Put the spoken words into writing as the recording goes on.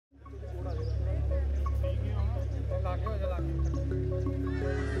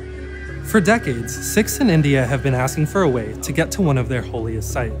For decades, Sikhs in India have been asking for a way to get to one of their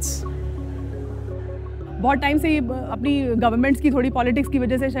holiest sites. बहुत time से अपनी governments की थोड़ी politics की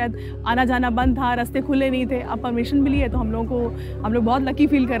वजह से शायद आना जाना बंद था, रास्ते खुले नहीं थे। अब परमिशन मिली है तो हम लोग बहुत लकी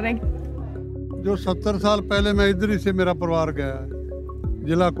फील कर रहे हैं। जो 70 साल पहले मैं इधर ही से मेरा परिवार गया है,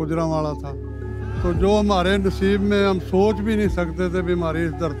 जिला गुजरांवाला था, तो जो हमारे नसीब में हम सोच भी नहीं सकते थे भी हमारी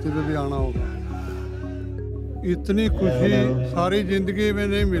इस धरती पे भी आना होगा। इतनी खुशी सारी जिंदगी में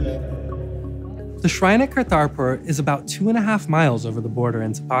नहीं मिली। The shrine at Kartarpur is about 2.5 miles over the border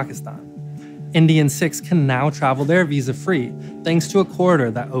into Pakistan. Indian Sikhs can now travel there visa-free thanks to a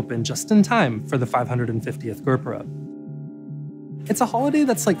corridor that opened just in time for the 550th Gurpurab. It's a holiday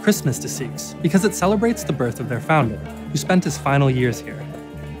that's like Christmas to Sikhs because it celebrates the birth of their founder, who spent his final years here.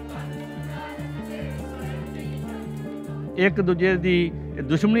 एक दूजे दी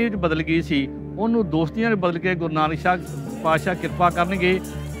दुश्मनी विच बदल गई सी, ਉਹਨੂੰ ਦੋਸਤੀਆਂ ਵਿੱਚ ਬਦਲ ਕੇ ਗੁਰੂ ਨਾਨਕ ਪਾਤਸ਼ਾਹ ਕਿਰਪਾ ਕਰਨਗੇ।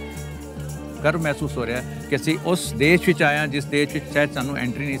 गर्व महसूस हो रहा है कि ਅਸੀਂ उस देश ਵਿੱਚ ਆਏ ਹਾਂ ਜਿਸ ਦੇਸ਼ ਵਿੱਚ ਸ਼ਾਇਦ ਸਾਨੂੰ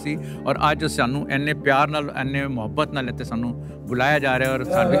ਐਂਟਰੀ ਨਹੀਂ ਸੀ, ਔਰ ਅੱਜ ਸਾਨੂੰ ਇੰਨੇ ਪਿਆਰ ਨਾਲ ਇੰਨੇ ਮੁਹੱਬਤ ਨਾਲ ਇੱਥੇ ਸਾਨੂੰ ਬੁਲਾਇਆ ਜਾ ਰਿਹਾ ਔਰ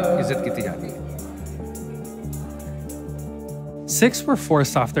ਸਾਡੀ ਇੱਜ਼ਤ ਕੀਤੀ ਜਾ ਰਹੀ ਹੈ। Sikhs were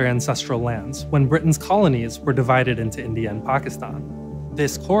forced off their ancestral lands when Britain's colonies were divided into India and Pakistan.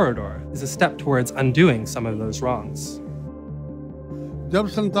 This corridor is a step towards undoing some of those wrongs. जब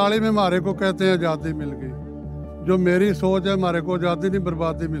 47 में हमारे को कहते हैं आज़ादी मिल गई, जो मेरी सोच है हमारे को आज़ादी नहीं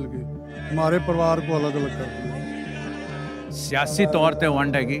बर्बादी मिल गई, हमारे परिवार को अलग अलग कर दिया। सियासी तौर पर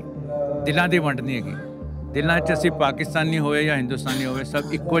वंड हैगी, दिलों की वंड नहीं हैगी। दिलों च असीं पाकिस्तानी होए या हिंदुस्तानी होए सब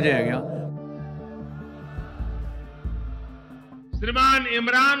इक्को जिहे हैगे। श्रीमान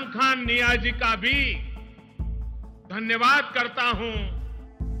इमरान खान नियाजी का भी धन्यवाद करता हूं।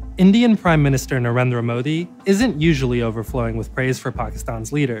 Indian Prime Minister Narendra Modi isn't usually overflowing with praise for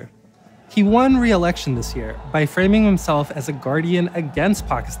Pakistan's leader. He won re-election this year by framing himself as a guardian against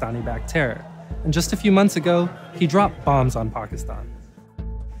Pakistani-backed terror, and just a few months ago, he dropped bombs on Pakistan.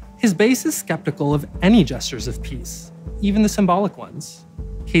 His base is skeptical of any gestures of peace, even the symbolic ones.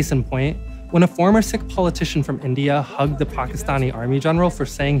 Case in point, when a former Sikh politician from India hugged the Pakistani army general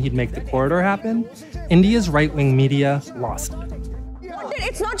for saying he'd make the corridor happen, India's right-wing media lost it.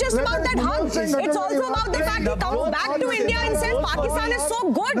 It's not just about that hug. It's also about the fact he comes back to India and says Pakistan is so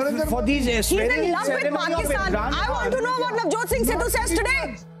good. For these He's in love with Pakistan. I want to know what Navjot Singh Sidhu says today.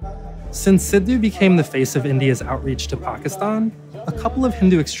 Since Sidhu became the face of India's outreach to Pakistan, a couple of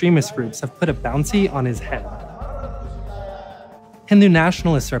Hindu extremist groups have put a bounty on his head. Hindu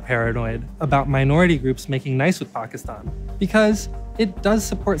nationalists are paranoid about minority groups making nice with Pakistan because it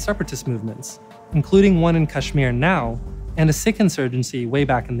does support separatist movements, including one in Kashmir now, and a Sikh insurgency way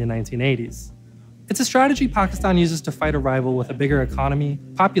back in the 1980s. It's a strategy Pakistan uses to fight a rival with a bigger economy,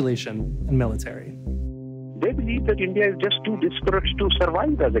 population, and military. They believe that India is just too disparate to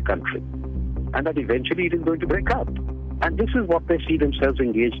survive as a country, and that eventually it is going to break up. And this is what they see themselves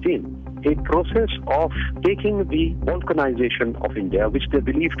engaged in, a process of taking the balkanization of India, which they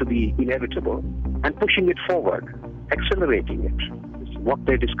believe to be inevitable, and pushing it forward, accelerating it. It's what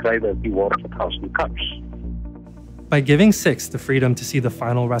they describe as the War of 1,000 Cups. By giving Sikhs the freedom to see the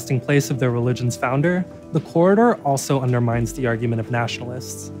final resting place of their religion's founder, the corridor also undermines the argument of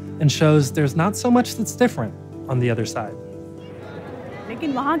nationalists and shows there's not so much that's different on the other side.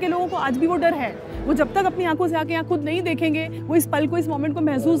 लेकिन वहाँ के लोगों को आज भी वो डर है। वो जब तक अपनी आंखों से आके यहाँ खुद नहीं देखेंगे, वो इस पल को, इस मोमेंट को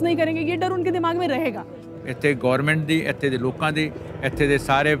महसूस नहीं करेंगे, ये डर उनके दिमाग में रहेगा। ਇੱਥੇ ਗਵਰਨਮੈਂਟ ਦੀ, ਇੱਥੇ ਦੇ ਲੋਕਾਂ ਦੀ, ਇੱਥੇ ਦੇ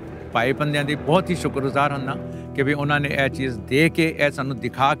ਸਾਰੇ ਭਾਈ ਬੰਦਿਆਂ ਦੀ ਬਹੁਤ ਹੀ ਸ਼ੁਕਰਗੁਜ਼ਾਰ ਹਾਂ ਕਿ ਵੀ ਉਹਨਾਂ ਨੇ ਇਹ ਚੀਜ਼ ਦੇ ਕੇ, ਇਹ ਸਾਨੂੰ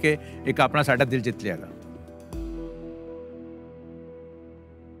ਦਿਖਾ ਕੇ ਇੱਕ ਆਪਣਾ ਸਾਡਾ ਦਿਲ ਜਿੱਤ ਲਿਆਗਾ।